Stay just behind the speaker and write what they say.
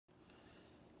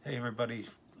Hey everybody,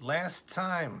 last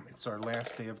time, it's our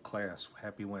last day of class.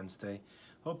 Happy Wednesday.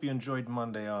 Hope you enjoyed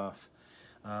Monday off.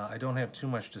 I don't have too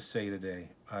much to say today.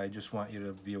 I just want you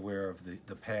to be aware of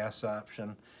the pass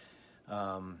option.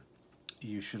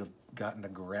 You should have gotten a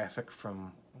graphic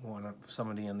from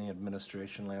somebody in the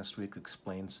administration last week that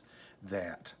explains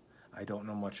that. I don't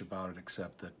know much about it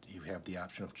except that you have the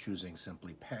option of choosing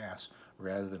simply pass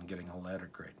rather than getting a letter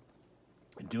grade.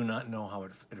 I do not know how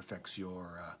it affects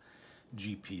your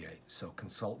GPA, so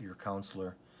consult your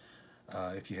counselor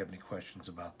if you have any questions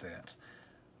about that.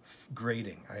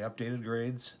 Grading. I updated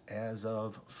grades as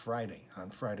of Friday. On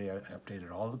Friday, I updated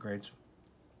all the grades.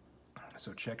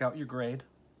 So check out your grade.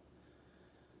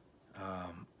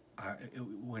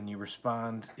 When you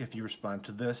respond, if you respond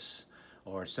to this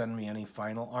or send me any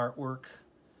final artwork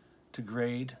to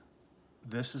grade,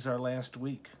 this is our last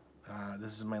week.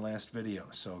 This is my last video,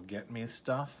 so get me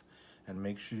stuff and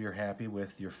make sure you're happy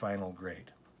with your final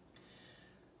grade.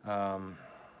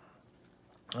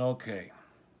 Okay.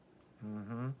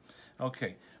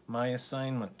 Okay, my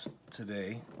assignment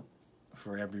today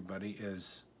for everybody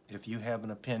is, if you have an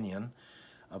opinion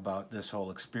about this whole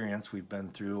experience we've been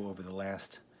through over the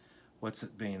last, what's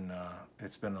it been?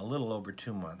 It's been a little over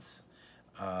 2 months.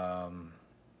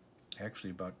 Actually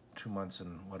about 2 months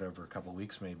and whatever, a couple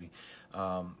weeks maybe,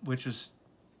 which is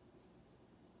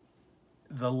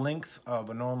the length of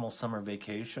a normal summer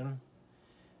vacation,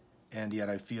 and yet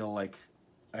I feel like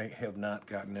I have not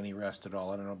gotten any rest at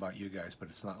all. I don't know about you guys, but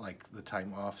it's not like the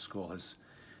time off school has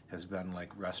been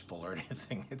like restful or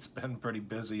anything. It's been pretty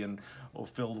busy and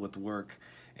filled with work,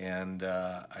 and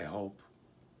I hope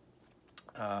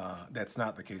that's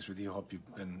not the case with you. I hope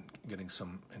you've been getting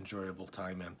some enjoyable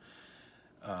time in.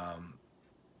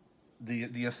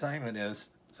 The assignment is,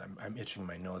 I'm itching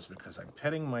my nose because I'm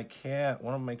petting my cat,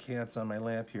 one of my cats on my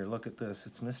lap here. Look at this,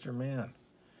 it's Mr. Man.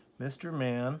 Mr.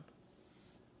 Man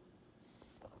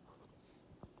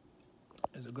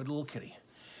is a good little kitty.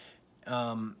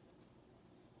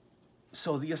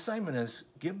 So the assignment is,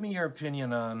 give me your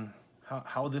opinion on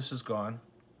how this has gone.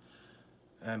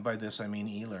 And by this I mean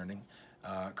e-learning.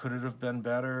 Could it have been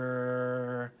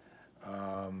better?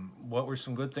 What were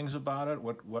some good things about it?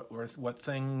 What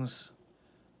things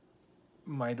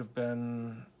might have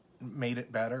made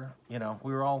it better? You know,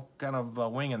 we were all kind of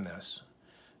winging this.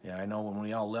 Yeah, I know when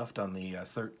we all left on the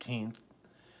 13th,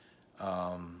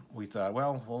 we thought,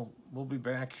 well, we'll be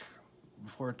back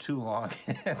before too long.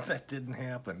 That didn't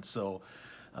happen. So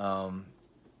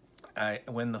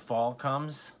when the fall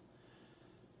comes,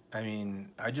 I mean,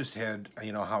 I just had,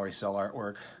 you know how I sell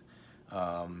artwork.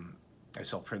 I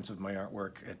sell prints of my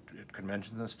artwork at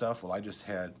conventions and stuff. Well, I just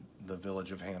had the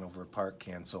Village of Hanover Park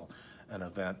cancel an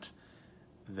event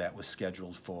that was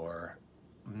scheduled for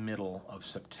middle of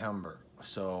September.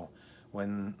 So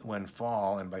when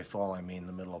fall, and by fall I mean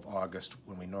the middle of August,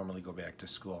 when we normally go back to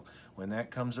school, when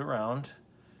that comes around,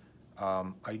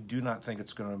 I do not think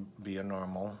it's going to be a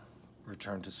normal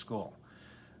return to school.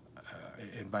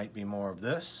 It might be more of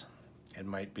this. It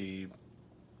might be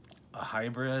a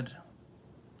hybrid.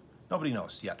 Nobody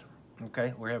knows yet.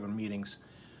 Okay, we're having meetings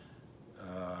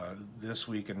this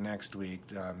week and next week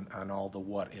on all the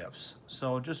what ifs.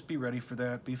 So just be ready for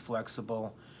that. Be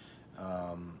flexible.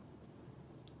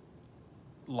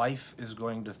 Life is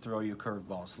going to throw you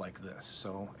curveballs like this.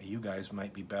 So you guys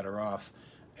might be better off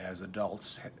as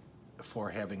adults for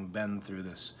having been through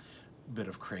this bit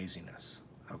of craziness.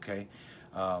 Okay.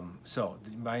 So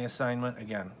my assignment,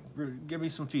 again, give me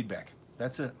some feedback.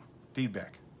 That's it.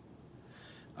 Feedback.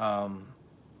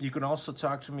 You can also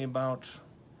talk to me about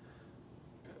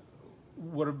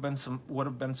what have been some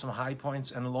high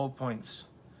points and low points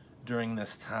during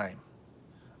this time.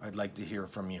 I'd like to hear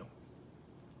from you.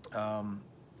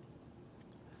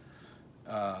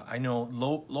 I know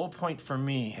low point for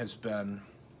me has been,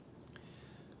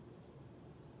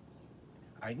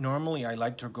 normally I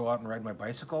like to go out and ride my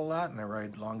bicycle a lot, and I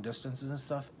ride long distances and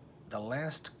stuff. The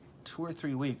last 2 or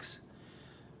 3 weeks,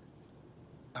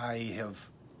 I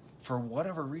have, for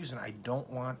whatever reason, I don't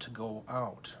want to go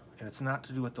out. And it's not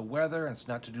to do with the weather, and it's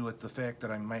not to do with the fact that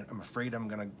I'm afraid I'm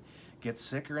going to get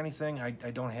sick or anything.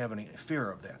 I don't have any fear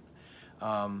of that.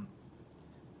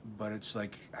 But it's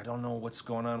like, I don't know what's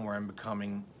going on where I'm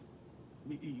becoming,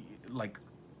 like,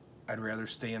 I'd rather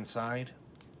stay inside.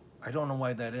 I don't know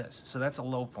why that is. So that's a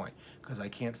low point, because I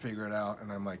can't figure it out,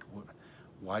 and I'm like,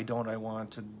 why don't I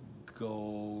want to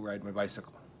go ride my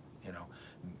bicycle? You know,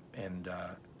 and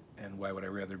why would I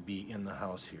rather be in the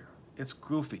house here? It's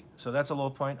goofy. So that's a low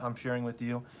point I'm sharing with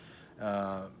you.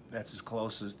 That's as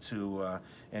close as to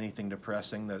anything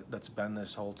depressing that's been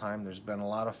this whole time. There's been a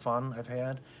lot of fun I've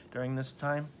had during this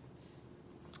time.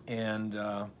 And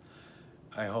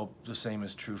I hope the same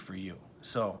is true for you.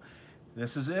 So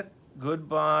this is it.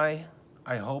 Goodbye.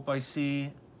 I hope I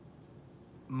see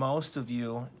most of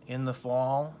you in the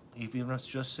fall, even if it's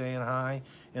just saying hi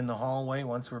in the hallway,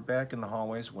 once we're back in the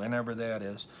hallways, whenever that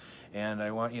is. And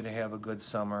I want you to have a good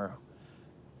summer.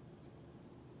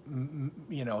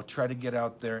 You know, try to get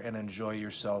out there and enjoy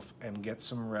yourself and get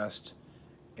some rest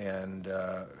and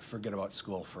forget about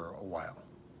school for a while.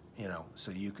 You know,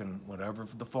 so you can, whatever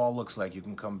the fall looks like, you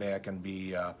can come back and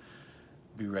be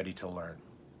ready to learn.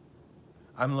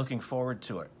 I'm looking forward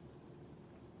to it.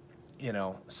 You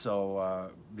know,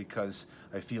 so because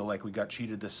I feel like we got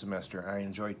cheated this semester. I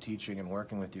enjoy teaching and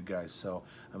working with you guys, so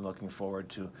I'm looking forward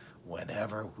to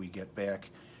whenever we get back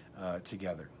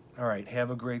together. All right, have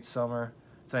a great summer.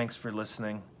 Thanks for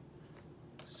listening.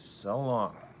 So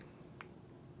long.